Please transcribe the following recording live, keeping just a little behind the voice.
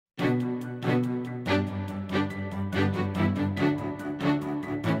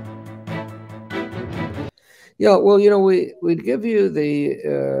Yeah, well, we'd give you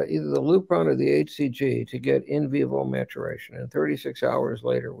the either the Lupron or the HCG to get in vivo maturation, and 36 hours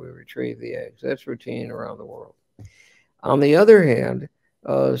later we retrieve the eggs. That's routine around the world. On the other hand,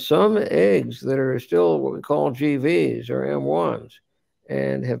 some eggs that are still what we call GVs or M1s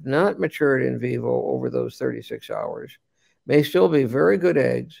and have not matured in vivo over those 36 hours may still be very good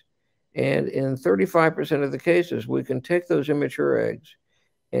eggs. And in 35% of the cases, we can take those immature eggs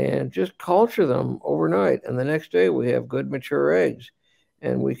and just culture them overnight. And the next day we have good mature eggs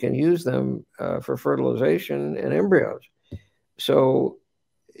and we can use them for fertilization and embryos. So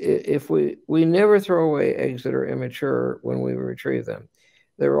if we never throw away eggs that are immature when we retrieve them.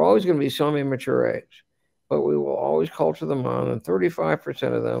 There are always going to be some immature eggs, but we will always culture them on, and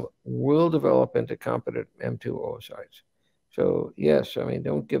 35% of them will develop into competent M2 oocytes. So yes, I mean,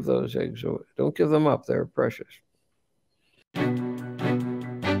 don't give those eggs, don't give them up. They're precious.